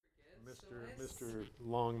Mr.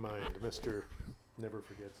 Long Mind, Mr. Never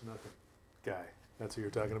Forgets Nothing guy. That's who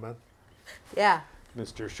you're talking about? Yeah.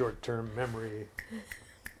 Mr. Short-Term Memory.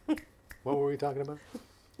 What were we talking about?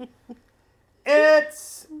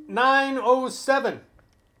 It's 9:07.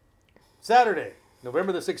 Saturday,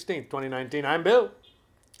 November the 16th, 2019. I'm Bill.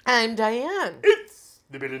 I'm Diane. It's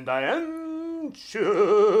the Bill and Diane Show.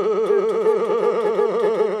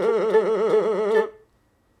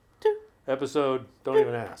 Episode, don't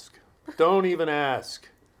even ask. Don't even ask.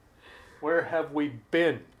 Where have we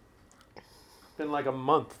been? It's been like a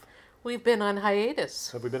month. We've been on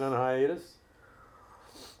hiatus. Have we been on a hiatus?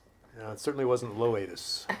 Yeah, it certainly wasn't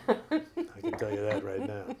low-atus. I can tell you that right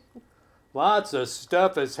now. Lots of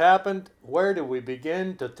stuff has happened. Where do we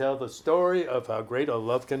begin to tell the story of how great a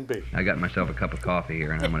love can be? I got myself a cup of coffee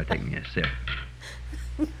here, and I'm going to take me a sip.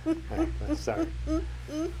 Sorry.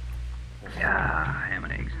 Yeah, ham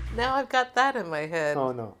and eggs. Now I've got that in my head.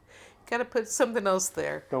 Oh, no. Got to put something else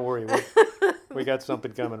there. Don't worry. We got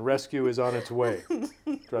something coming. Rescue is on its way.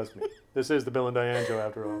 Trust me. This is the Bill and Diane Show,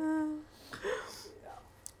 after all.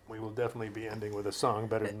 We will definitely be ending with a song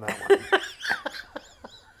better than that one.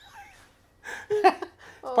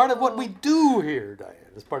 It's part of what we do here, Diane.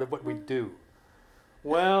 It's part of what we do.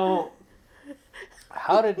 Well,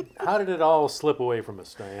 how did it all slip away from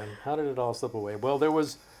us, Diane? How did it all slip away? Well,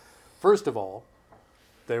 first of all,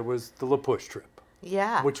 there was the La Push trip.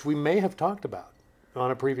 Yeah. Which we may have talked about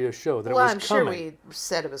on a previous show. That well, it was coming. I'm sure we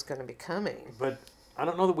said it was going to be coming. But I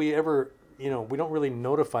don't know that we ever, we don't really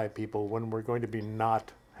notify people when we're going to be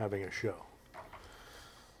not having a show.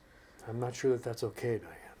 I'm not sure that that's okay,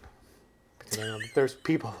 Diane. Because I know that there's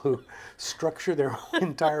people who structure their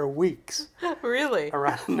entire weeks. Really?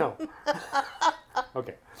 Around, no.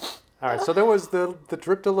 Okay. All right, so there was the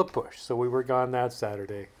trip to La Push. So we were gone that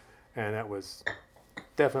Saturday, and that was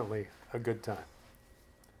definitely a good time.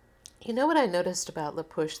 You know what I noticed about La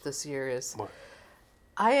Push this year is What?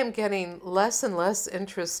 I am getting less and less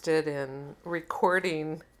interested in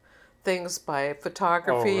recording things by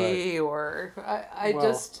photography or I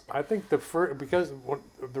think the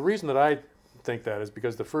reason that I think that is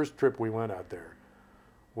because the first trip we went out there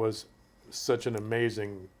was such an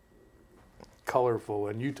amazing, colorful,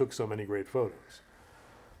 and you took so many great photos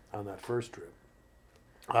on that first trip.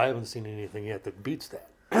 I haven't seen anything yet that beats that.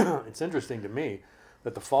 It's interesting to me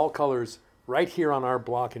that the fall colors right here on our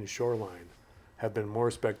block in Shoreline have been more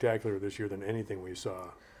spectacular this year than anything we saw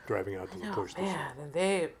driving out to La Push this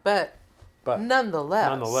year. But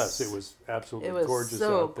nonetheless, it was absolutely it was gorgeous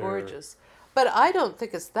so out there. gorgeous. But I don't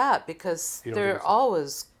think it's that because You don't there think are it's that?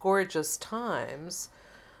 always gorgeous times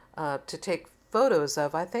to take photos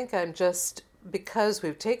of. I think I'm just, because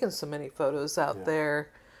we've taken so many photos out there,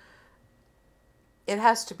 it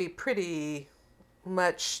has to be pretty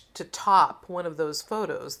much to top one of those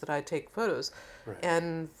photos that I take photos. Right.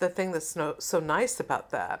 And the thing that's so nice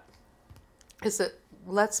about that is it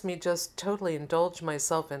lets me just totally indulge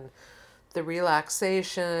myself in the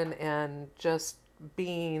relaxation and just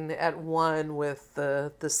being at one with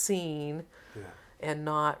the scene and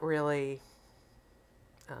not really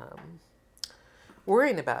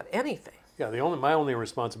worrying about anything. Yeah, my only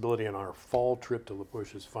responsibility on our fall trip to La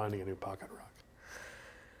Push is finding a new pocket rock.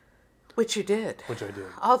 Which you did. Which I did.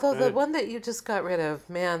 Although the one that you just got rid of,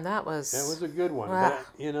 man, that was... That was a good one. Wow.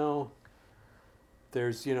 But,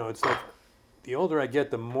 there's, it's like the older I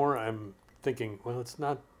get, the more I'm thinking, well, it's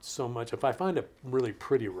not so much. If I find a really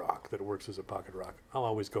pretty rock that works as a pocket rock, I'll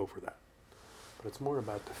always go for that. But it's more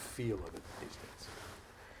about the feel of it these days.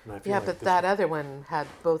 And I feel like but that other one had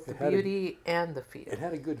both the beauty and the feel. It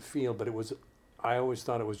had a good feel, but I always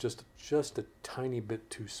thought it was just a tiny bit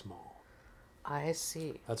too small. I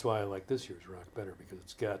see. That's why I like this year's rock better, because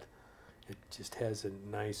it just has a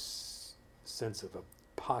nice sense of a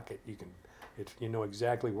pocket. You know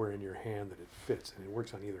exactly where in your hand that it fits, and it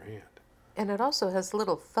works on either hand. And it also has a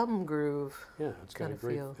little thumb groove. Yeah, it's got a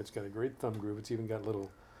great thumb groove. It's even got a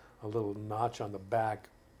little notch on the back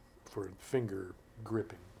for finger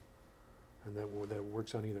gripping, and that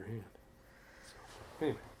works on either hand. So,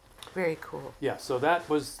 anyway. Very cool. Yeah, so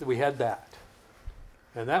we had that.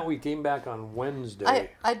 And that we came back on Wednesday.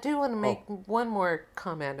 I do want to make one more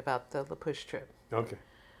comment about the La Push trip. Okay.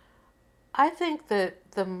 I think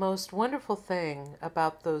that the most wonderful thing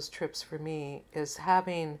about those trips for me is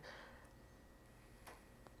having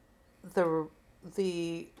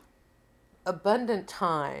the abundant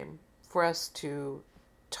time for us to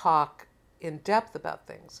talk in depth about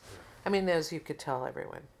things. I mean, as you could tell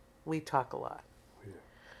everyone, we talk a lot. Yeah.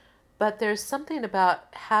 But there's something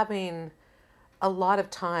about having a lot of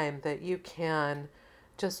time that you can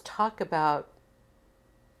just talk about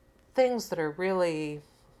things that are really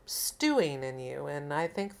stewing in you. And I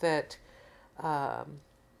think that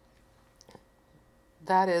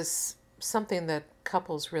that is something that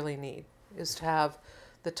couples really need, is to have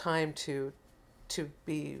the time to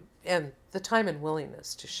be, and the time and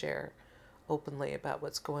willingness to share openly about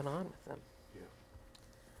what's going on with them. Yeah.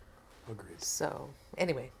 Agreed. So,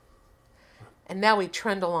 anyway. And now we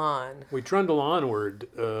trundle on. We trundle onward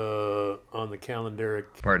on the calendaric.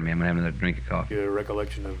 Pardon me, I'm having another drink of coffee.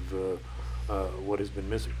 Recollection of what has been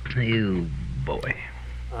missing. Oh, boy.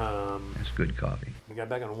 That's good coffee. We got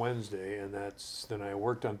back on Wednesday, and then I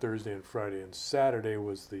worked on Thursday and Friday, and Saturday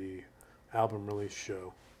was the album release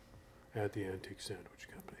show at the Antique Sandwich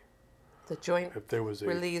Company. The joint If there was a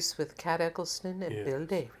release with Kat Eccleston and Yes. Bill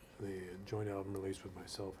Davy. The joint album release with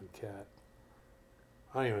myself and Kat.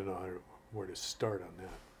 I don't even know where to start on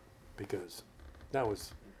that, because that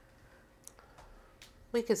was,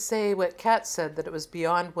 We could say what Kat said, that it was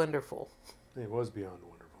beyond wonderful. it was beyond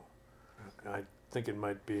wonderful. I think it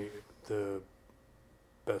might be the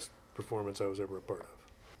best performance I was ever a part of.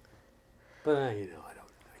 But I don't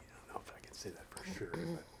know if I can say that for sure.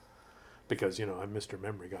 But, because I'm Mr.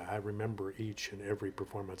 Memory Guy. I remember each and every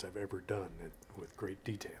performance I've ever done with great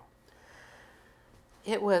detail.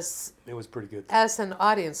 It was, pretty good. as an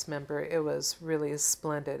audience member, it was really a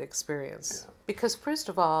splendid experience. Yeah. Because first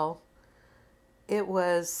of all, it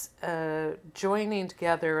was a joining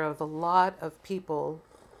together of a lot of people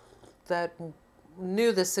that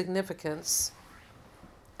knew the significance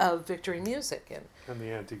of Victory music And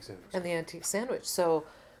the Antique Sandwich. and the Antique Sandwich. So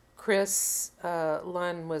Chris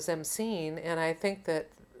Lunn was emceeing, and I think that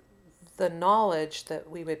the knowledge that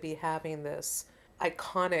we would be having this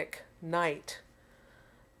iconic night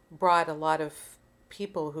brought a lot of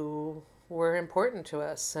people who were important to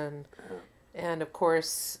us, and of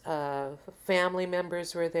course family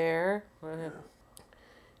members were there.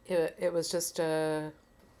 It was just an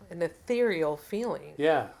ethereal feeling.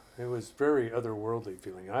 Yeah, it was very otherworldly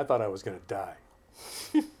feeling. I thought I was going to die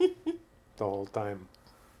the whole time.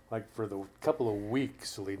 Like for the couple of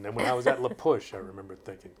weeks leading. And when I was at La Push, I remember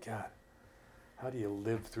thinking, God, how do you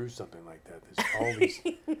live through something like that?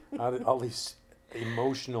 There's all these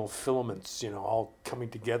emotional filaments, all coming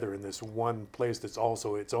together in this one place that's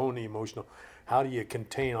also its own emotional. How do you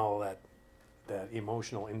contain all that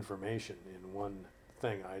emotional information in one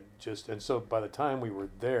thing? And so by the time we were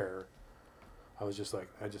there, I was just like,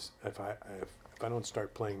 if I don't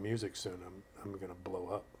start playing music soon, I'm going to blow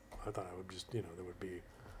up. I thought I would just,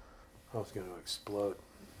 I was going to explode.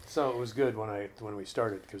 So it was good when we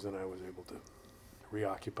started, because then I was able to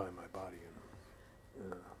reoccupy my body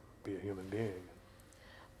and be a human being.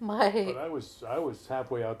 But I was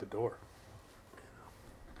halfway out the door,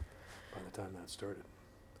 by the time that started.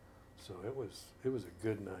 So it was a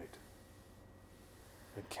good night.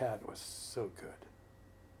 And Kat was so good.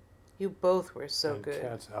 You both were so and good.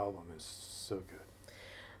 Kat's album is so good.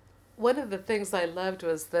 One of the things I loved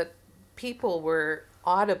was that people were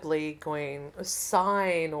audibly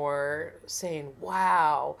sighing or saying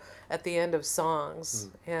 "wow" at the end of songs.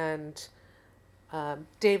 And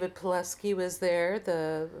David Pileski was there,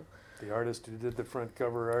 the artist who did the front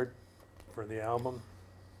cover art for the album.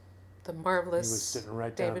 marvelous He was sitting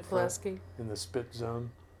right David down front Pileski, in the spit zone,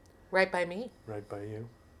 right by me. right by you.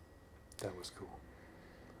 That was cool.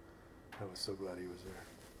 I was so glad he was there.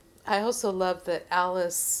 I also love that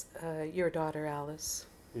Alice, your daughter Alice,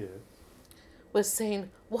 Yeah. was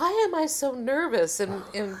saying, "Why am I so nervous?" And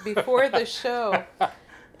before the show,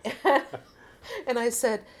 and I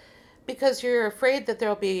said, "Because you're afraid that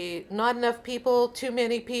there'll be not enough people, too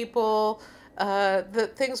many people,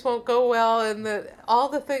 that things won't go well, and that all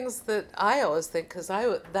the things that I always think." Because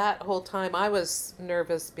that whole time I was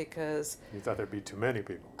nervous because You thought there'd be too many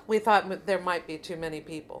people. we thought there might be too many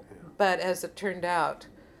people, Yeah. but as it turned out,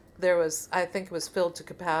 I think it was filled to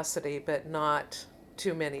capacity, but not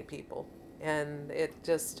too many people. And it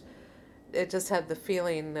just had the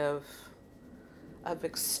feeling of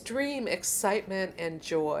extreme excitement and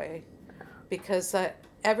joy, because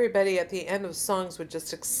everybody at the end of songs would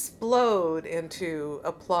just explode into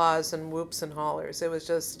applause and whoops and hollers. It was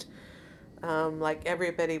just like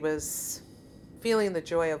everybody was feeling the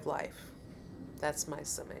joy of life. That's my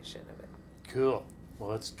summation of it. Cool. Well,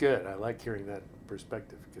 that's good. I like hearing that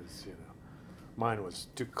perspective, because mine was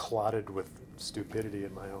too clotted with stupidity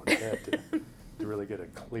in my own head to really get a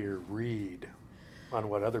clear read on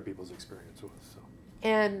what other people's experience was. So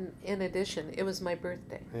And in addition, it was my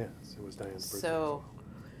birthday. yes, it was Diane's birthday. So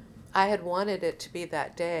I had wanted it to be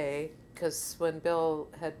that day, because when Bill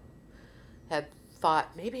had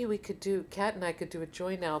thought maybe Kat and I could do a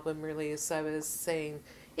joint album release, I was saying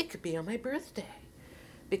it could be on my birthday.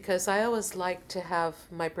 because I always like to have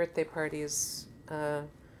my birthday parties,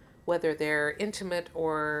 whether they're intimate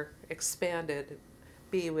or expanded,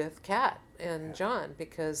 be with Kat and John,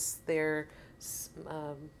 because they're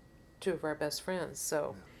two of our best friends.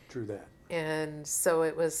 So True that. and so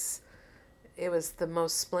it was the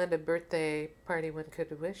most splendid birthday party one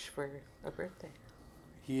could wish for a birthday.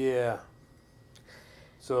 Yeah.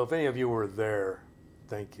 So if any of you were there,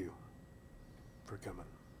 thank you for coming.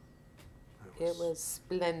 It was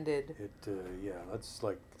splendid. Yeah, that's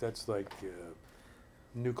like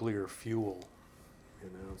nuclear fuel.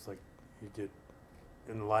 It's like you get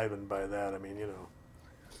enlivened by that. I mean,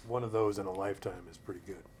 one of those in a lifetime is pretty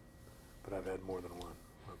good. But I've had more than one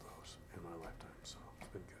of those in my lifetime, so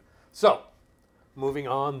it's been good. So, moving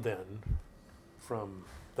on then from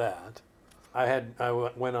that, I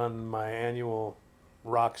went on my annual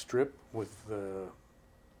rocks trip with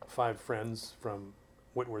 5 friends from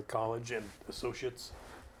Whitworth College and associates.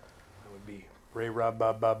 That would be Ray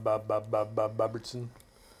Robertson,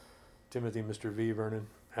 Timothy Mr. V. Vernon,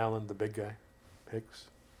 Alan the big guy, Hicks,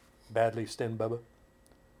 Badley Sten Bubba,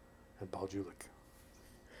 and Paul Julik.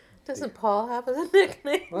 Doesn't Paul have a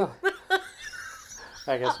nickname? Well,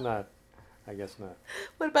 I guess not.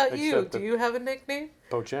 What about you? Except Do you have a nickname?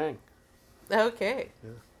 Po Chang. Okay.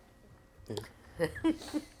 Yeah.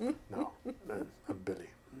 No, I'm Billy.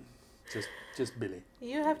 Just Billy.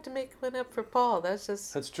 You have to make one up for Paul.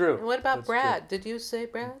 That's true. And what about That's Brad? Did you say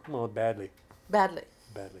Brad? Well, Badley. Badly.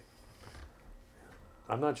 Yeah.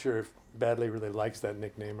 I'm not sure if Badley really likes that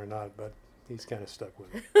nickname or not, but he's kind of stuck with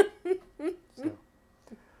it. So,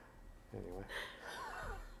 anyway.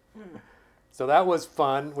 So that was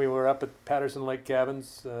fun. We were up at Patterson Lake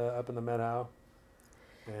Cabins up in the Meadow.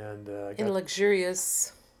 And In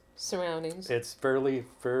luxurious surroundings. it's fairly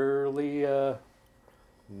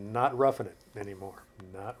not roughing it anymore.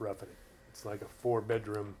 Not roughing it. It's like a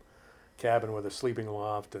 4-bedroom cabin with a sleeping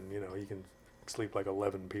loft, and you can sleep like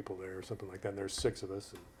 11 people there or something like that. And there's 6 of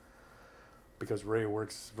us, and because Ray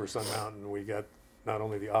works for Sun Mountain, we got not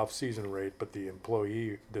only the off-season rate but the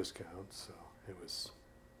employee discount. So it was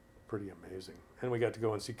pretty amazing. And we got to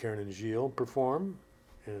go and see Karen and Gilles perform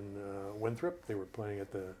in Winthrop. They were playing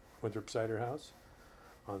at the Winthrop Cider House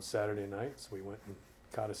on Saturday nights. We went and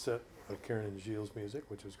caught a set of Karen and Gilles' music,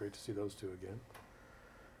 which was great to see those 2 again.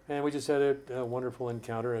 And we just had a wonderful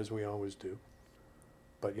encounter, as we always do.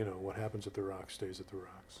 But what happens at the Rocks stays at the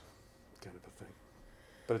Rocks, kind of a thing.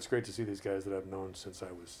 But it's great to see these guys that I've known since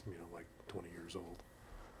I was like 20 years old.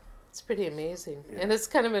 It's pretty amazing. Yeah. And it's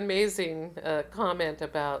kind of an amazing comment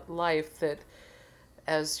about life, that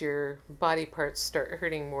as your body parts start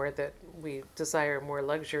hurting more, that we desire more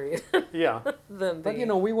luxury Yeah. than But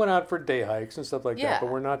the... we went out for day hikes and stuff like Yeah. that.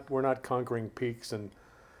 But we're not conquering peaks and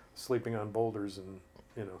sleeping on boulders and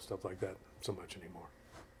stuff like that so much anymore.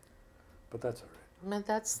 But that's all right. I mean,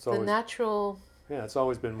 that's It's the always- natural... Yeah, it's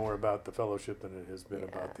always been more about the fellowship than it has been Yeah.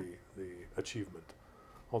 about the achievement.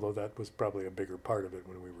 Although that was probably a bigger part of it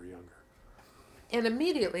when we were younger. And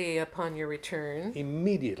immediately upon your return,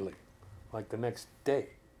 Immediately, like the next day.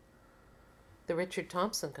 the Richard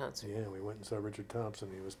Thompson concert. Yeah, we went and saw Richard Thompson.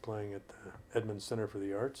 He was playing at the Edmonds Center for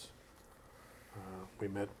the Arts. We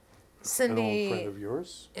met an old friend Cindy of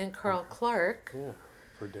yours. and Carl Clark Yeah,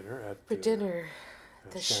 for dinner at at the Chanterelle.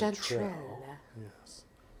 Chanterelle. Yes,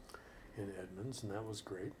 in Edmonds, and that was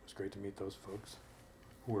great. It was great to meet those folks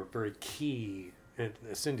who were very key. And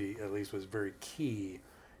Cindy, at least, was very key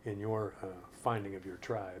in your finding of your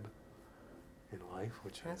tribe in life.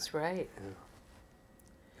 That's right. Yeah,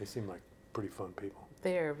 they seem like pretty fun people.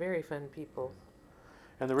 They are very fun people.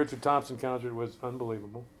 And the Richard Thompson concert was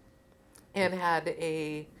unbelievable. And had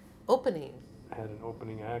a opening. Had an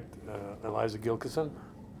opening act, Eliza Gilkison,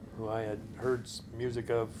 who I had heard music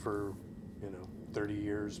of for 30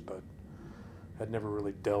 years, but had never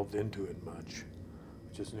really delved into it much.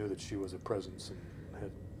 Just knew that she was a presence and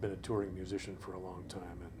had been a touring musician for a long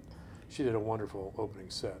time, and she did a wonderful opening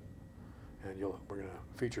set. And we're going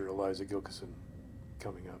to feature Eliza Gilkison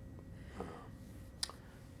coming up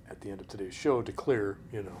at the end of today's show to clear,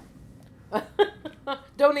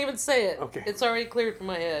 Don't even say it. Okay. It's already cleared from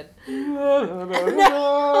my head.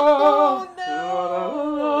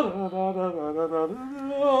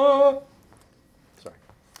 Sorry.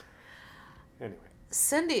 Anyway.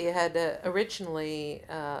 Cindy had originally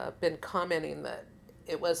been commenting that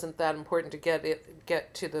it wasn't that important to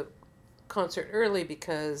get to the concert early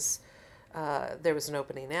because there was an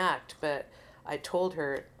opening act, but I told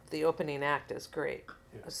her the opening act is great.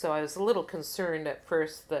 Yeah. So I was a little concerned at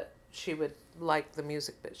first that she would like the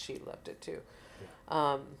music, but she loved it too.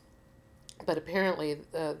 Yeah. But apparently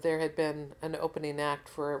there had been an opening act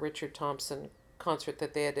for a Richard Thompson concert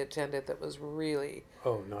that they had attended that was really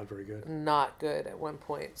not very good. not good at one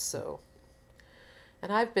point. So,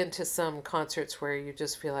 and I've been to some concerts where you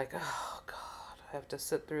just feel like, oh God, I have to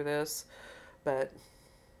sit through this, but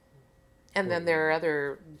and then there are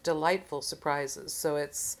other delightful surprises. So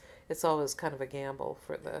it's always kind of a gamble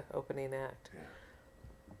for the opening act. Yeah,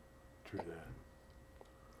 true that.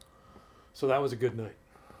 So that was a good night.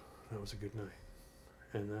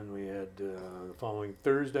 And then we had the following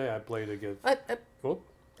Thursday, I played again. I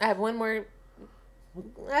have one more.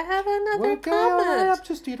 I have another Okay, comment.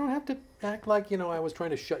 just you don't have to act like I was trying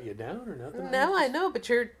to shut you down or nothing. No, I know, but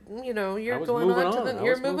you're going on to the.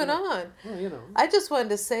 You're moving on. Well, I just wanted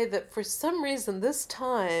to say that for some reason this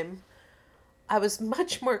time, I was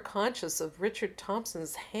much more conscious of Richard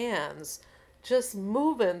Thompson's hands, just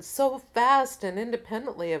moving so fast and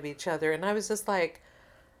independently of each other, and I was just like,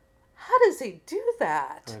 how does he do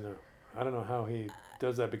that? I know. I don't know how he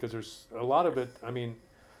does that because there's a lot of it. I mean,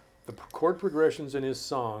 the chord progressions in his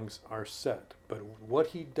songs are set, but what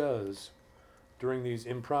he does during these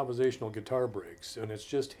improvisational guitar breaks, and it's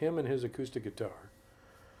just him and his acoustic guitar,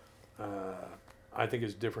 I think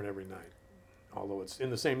is different every night. Although it's in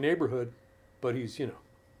the same neighborhood, but he's he's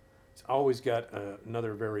always got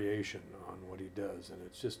another variation on what he does, and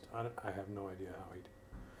it's just I have no idea how he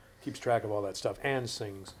keeps track of all that stuff and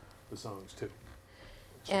sings the songs too.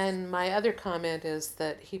 And my other comment is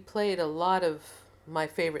that he played a lot of my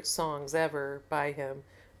favorite songs ever by him,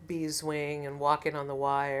 Bee's Wing and Walking on the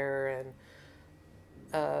Wire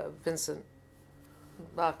and Vincent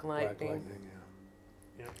Black Lightning.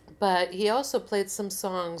 Yeah. But he also played some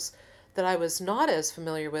songs that I was not as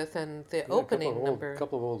familiar with, and the opening number. A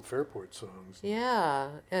couple of old Fairport songs. Yeah,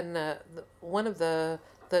 and one of the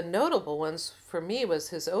notable ones for me was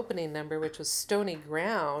his opening number, which was Stony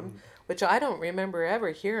Ground, which I don't remember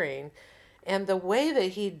ever hearing. And the way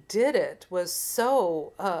that he did it was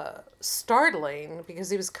so startling because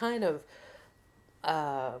he was kind of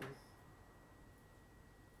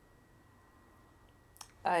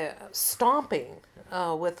stomping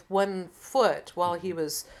with one foot while he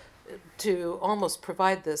was to almost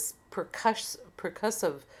provide this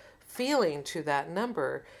percussive feeling to that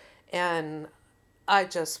number. And I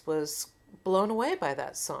just was blown away by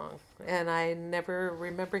that song, and I never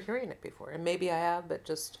remember hearing it before. And maybe I have, but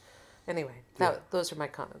just anyway, those are my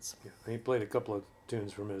comments. Yeah, he played a couple of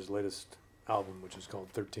tunes from his latest album, which is called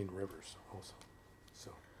 13 Rivers, also.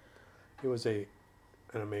 So it was an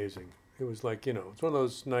amazing. It was like it's one of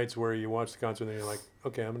those nights where you watch the concert and you're like,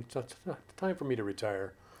 okay, it's time for me to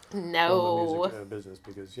retire from the music business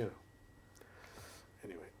because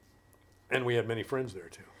anyway, and we had many friends there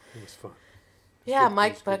too. It was fun. Yeah,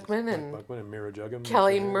 Mike Buckman and Mira Juggum,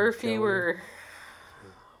 Kelly Murphy were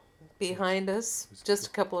behind us, just a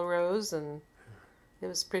couple of rows, and it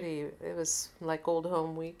was like old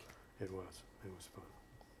home week. It was fun.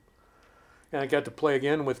 And I got to play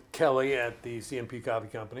again with Kelly at the CNP Coffee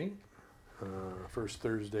Company. First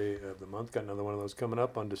Thursday of the month. Got another one of those coming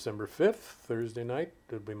up on December 5th, Thursday night.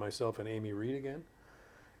 It'll be myself and Amy Reed again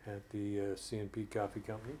at the CNP Coffee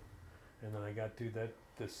Company. And then I got to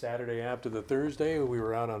the Saturday after the Thursday. We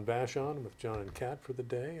were out on Vashon with John and Kat for the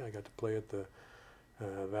day. I got to play at the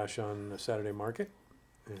Vashon Saturday Market,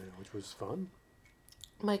 which was fun.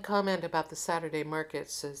 My comment about the Saturday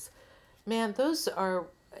markets is, man,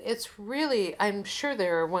 it's really, I'm sure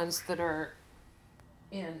there are ones that are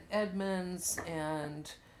in Edmonds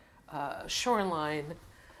and Shoreline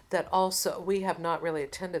that also, we have not really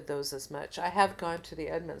attended those as much. I have gone to the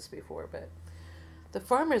Edmonds before, but the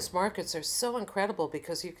farmers markets are so incredible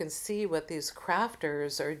because you can see what these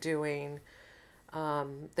crafters are doing.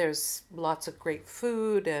 There's lots of great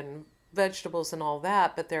food and vegetables and all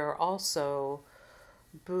that, but there are also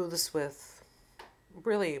booths with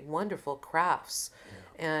really wonderful crafts.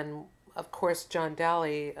 Yeah. And of course, John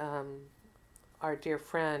Daly, our dear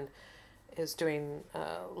friend, is doing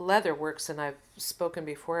leather works, and I've spoken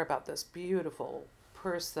before about this beautiful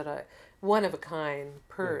purse one of a kind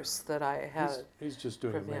purse that I had. He's just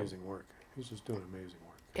doing amazing work. He's just doing amazing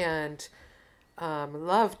work. And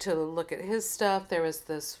love to look at his stuff. There was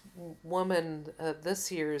this woman,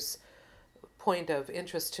 this year's point of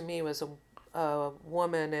interest to me was a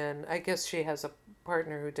woman, and I guess she has a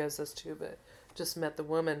partner who does this too, but just met the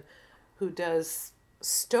woman who does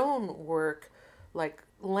stone work, like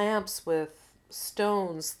lamps with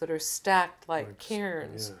stones that are stacked like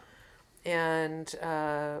cairns.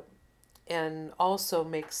 Yeah. And also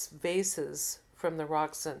makes vases from the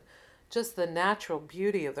rocks, and just the natural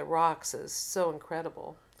beauty of the rocks is so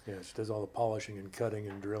incredible. Yeah, she does all the polishing and cutting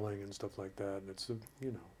and drilling and stuff like that. And it's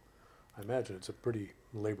I imagine it's a pretty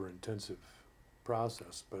labor-intensive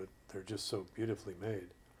process, but they're just so beautifully made,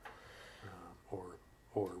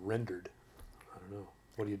 or rendered. I don't know.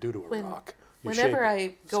 What do you do to a rock? You Whenever shape I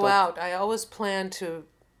it. go out, I always plan to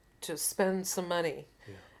spend some money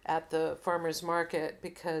Yeah. at the farmer's market,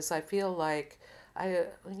 because I feel like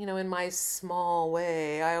in my small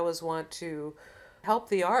way, I always want to help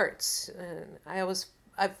the arts, and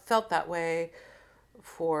I've felt that way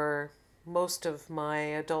for most of my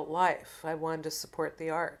adult life. I wanted to support the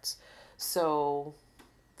arts, so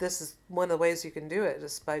this is one of the ways you can do it,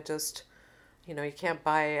 is by just, you can't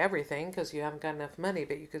buy everything because you haven't got enough money,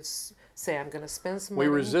 but you could say, I'm going to spend some We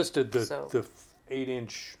money. resisted the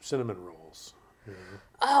 8-inch cinnamon rolls. You know.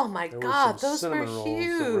 Oh my There God, were some those were cinnamon rolls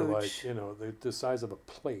huge. that were like, the size of a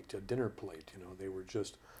plate, a dinner plate. They were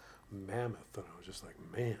just mammoth, and I was just like,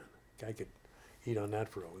 man, I could eat on that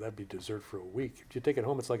that'd be dessert for a week. If you take it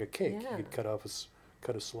home, it's like a cake. Yeah. You could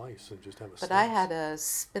cut a slice and just have a But slice. I had a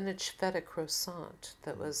spinach feta croissant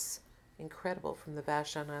that was incredible from the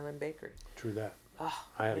Vashon Island Bakery. True that. Oh,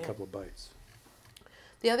 I had a man. couple of bites.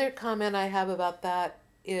 The other comment I have about that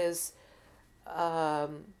is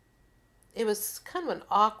it was kind of an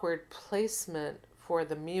awkward placement for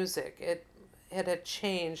the music. It had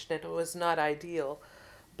changed and it was not ideal.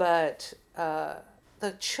 But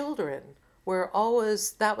the children were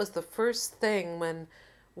always, that was the first thing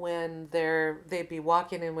when they'd be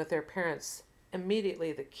walking in with their parents,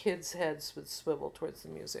 immediately the kids' heads would swivel towards the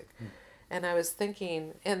music. And I was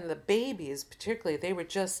thinking, and the babies particularly, they were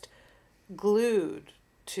just glued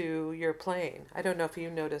to your playing. I don't know if you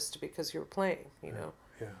noticed because you were playing, know.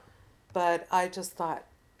 Yeah. But I just thought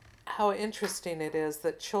how interesting it is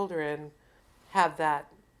that children have that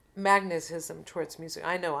magnetism towards music.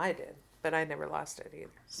 I know I did, but I never lost it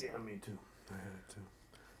either. So. Yeah, me too. I had it too.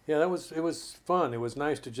 Yeah, it was fun. It was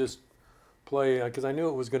nice to just play, because I knew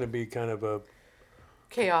it was going to be kind of a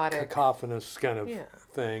Chaotic. cacophonous kind of Yeah.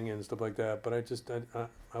 thing and stuff like that. But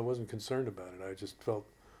I wasn't concerned about it. I just felt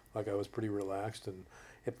like I was pretty relaxed. And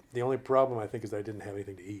the only problem, I think, is I didn't have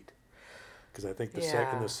anything to eat. Because I think in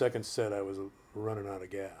the second set I was running out of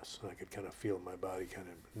gas. I could kind of feel my body kind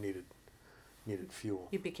of needed fuel.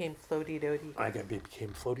 You became floaty-doty. I became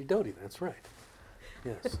floaty-doty, that's right.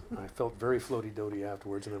 Yes, I felt very floaty-doty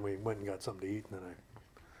afterwards, and then we went and got something to eat, and then I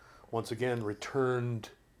once again returned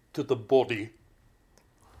to the body.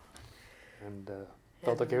 And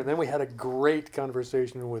felt like everything. Then we had a great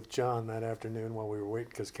conversation with John that afternoon while we were waiting,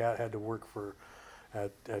 because Kat had to work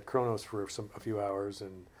at Kronos for a few hours,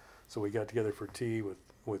 and so we got together for tea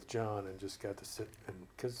with John and just got to sit, and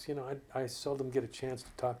because I seldom get a chance to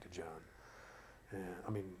talk to John.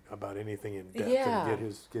 I mean, about anything in depth,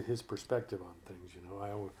 and get his perspective on things.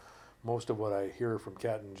 Most of what I hear from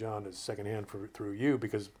Kat and John is secondhand through you,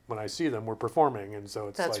 because when I see them, we're performing, and so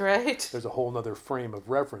it's That's like right. there's a whole other frame of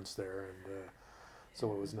reference there, and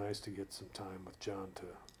so it was nice to get some time with John to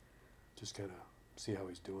just kind of see how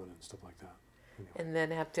he's doing and stuff like that. And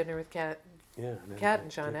then have dinner with Kat and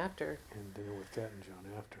John after. And dinner with Kat and John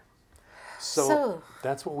after. So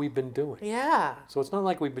that's what we've been doing. Yeah. So it's not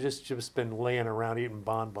like we've just been laying around eating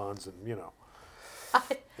bonbons and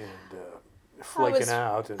flaking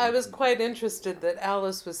out. And, I was quite interested that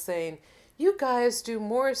Alice was saying, "You guys do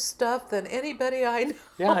more stuff than anybody I know."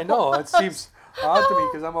 Yeah, I know. It seems odd to me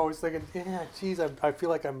because I'm always thinking, geez, I feel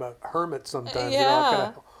like I'm a hermit sometimes. Yeah. I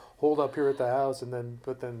kind of hold up here at the house,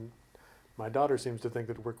 but then my daughter seems to think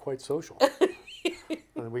that we're quite social.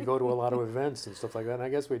 And we go to a lot of events and stuff like that, and I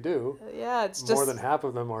guess we do. Yeah, it's just... More than half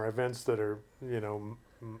of them are events that are,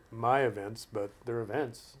 my events, but they're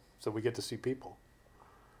events, so we get to see people.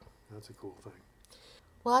 That's a cool thing.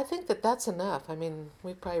 Well, I think that's enough. I mean,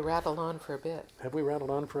 we probably rattled on for a bit. Have we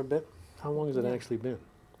rattled on for a bit? How long has it actually been?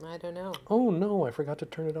 I don't know. Oh, no, I forgot to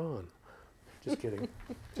turn it on. Just kidding.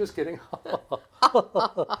 Just kidding.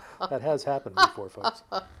 That has happened before, folks.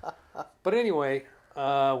 But anyway,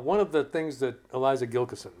 one of the things that Eliza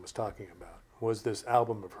Gilkison was talking about was this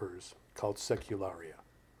album of hers called Secularia.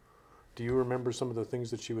 Do you remember some of the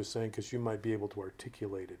things that she was saying? Because you might be able to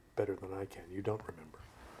articulate it better than I can. You don't remember.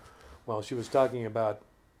 Well, she was talking about,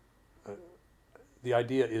 the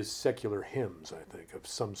idea is secular hymns, I think, of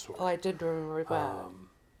some sort. Oh, I did remember that.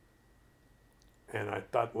 And I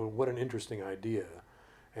thought, well, what an interesting idea.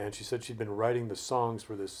 And she said she'd been writing the songs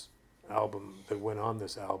for this album that went on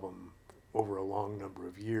this album over a long number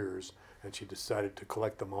of years, and she decided to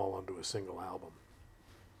collect them all onto a single album.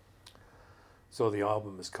 So the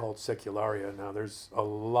album is called Secularia. Now, there's a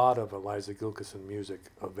lot of Eliza Gilkison music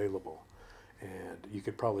available, and you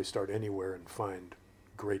could probably start anywhere and find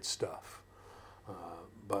great stuff.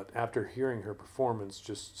 But after hearing her performance,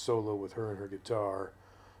 just solo with her and her guitar,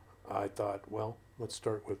 I thought, well, let's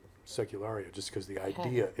start with Secularia, just because the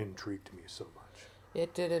idea intrigued me so much.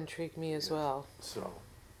 It did intrigue me as well. So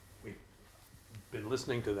we've been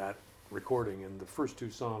listening to that recording, and the first 2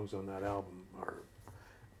 songs on that album are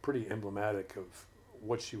pretty emblematic of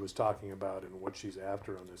what she was talking about and what she's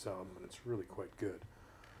after on this album, and it's really quite good.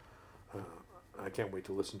 I can't wait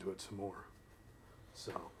to listen to it some more.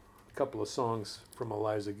 So, a couple of songs from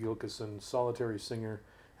Eliza Gilkison, Solitary Singer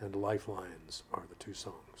and Lifelines are the 2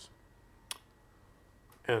 songs.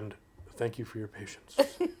 And thank you for your patience.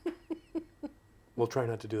 We'll try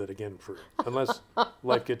not to do that again unless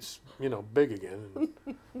life gets, big again and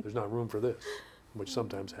there's not room for this, which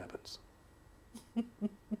sometimes happens.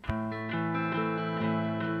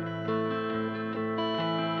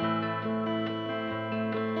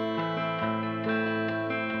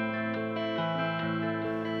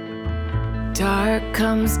 Dark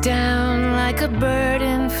comes down like a bird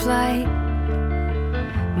in flight.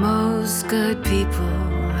 Most good people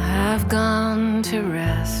have gone to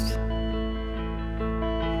rest,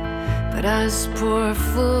 but us poor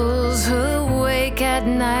fools who wake at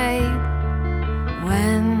night,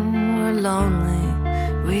 when we're lonely,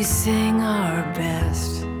 we sing our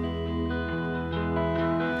best.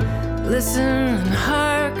 Listen and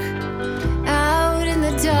hark, out in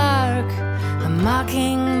the dark, a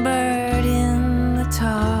mockingbird in the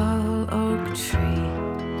tall oak tree.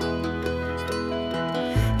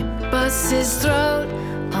 It busts his throat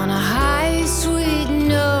on a high, sweet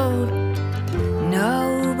note.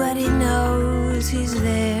 Nobody knows he's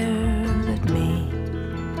there but me.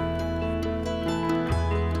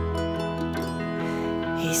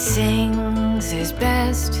 He sings his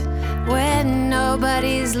best when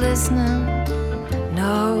nobody's listening.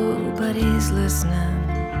 Nobody's listening.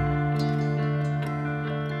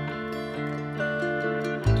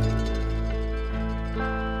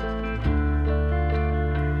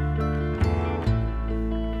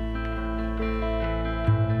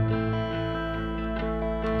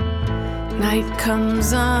 Night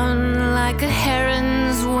comes on like a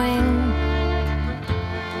heron's wing.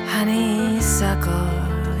 Honeysuckle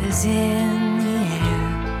is in the air.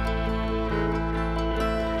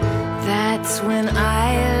 That's when I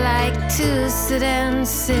like to sit and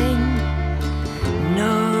sing.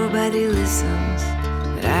 Nobody listens,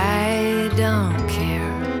 but I don't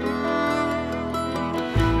care.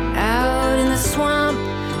 Out in the swamp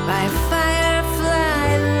by a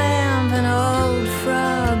firefly lamp, an old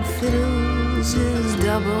frog fiddles his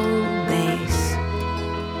double bass.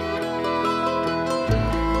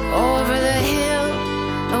 Over the hill,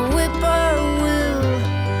 a whippoorwill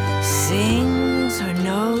sings her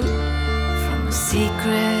note from a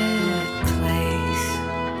secret place.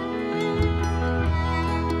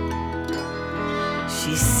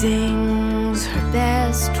 She sings her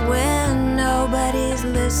best when nobody's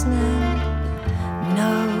listening.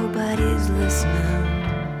 Nobody's listening.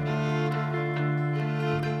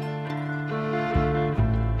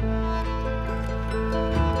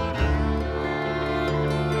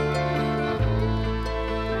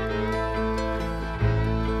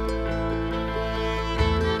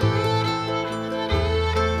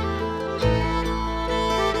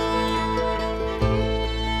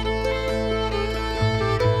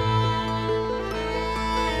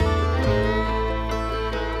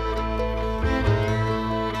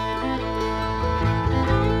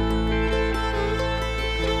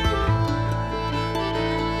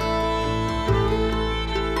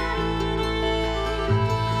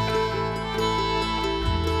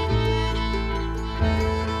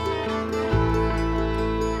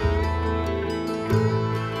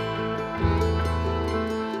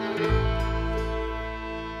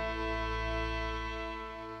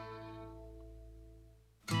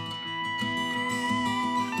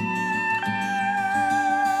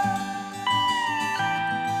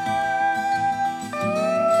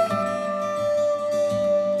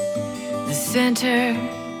 Center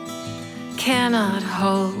cannot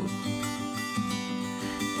hold.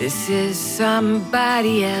 This is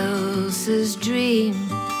somebody else's dream.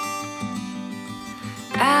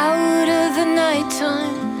 Out of the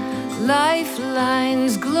nighttime,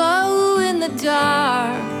 lifelines glow in the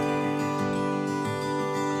dark.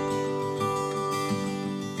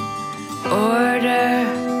 Order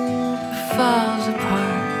falls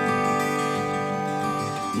apart.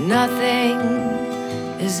 Nothing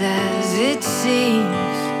is as it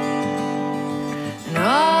seems, and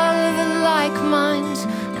all of the like minds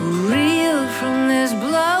reel from this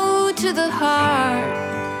blow to the heart.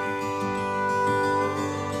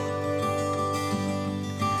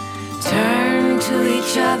 Turn to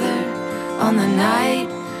each other on the night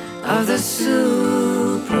of the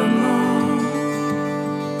supermoon.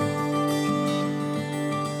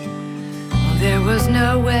 was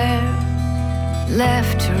nowhere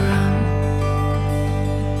left to run.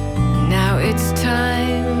 Now it's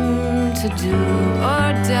time to do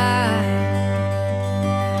or die.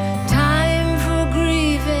 Time for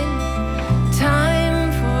grieving,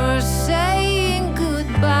 time for saying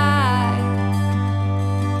goodbye.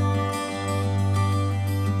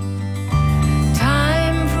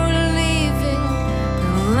 Time for leaving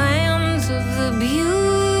the lands of the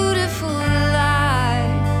beautiful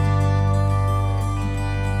light.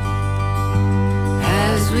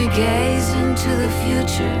 As we gaze into the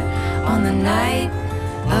future on the night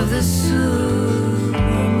of the Sioux.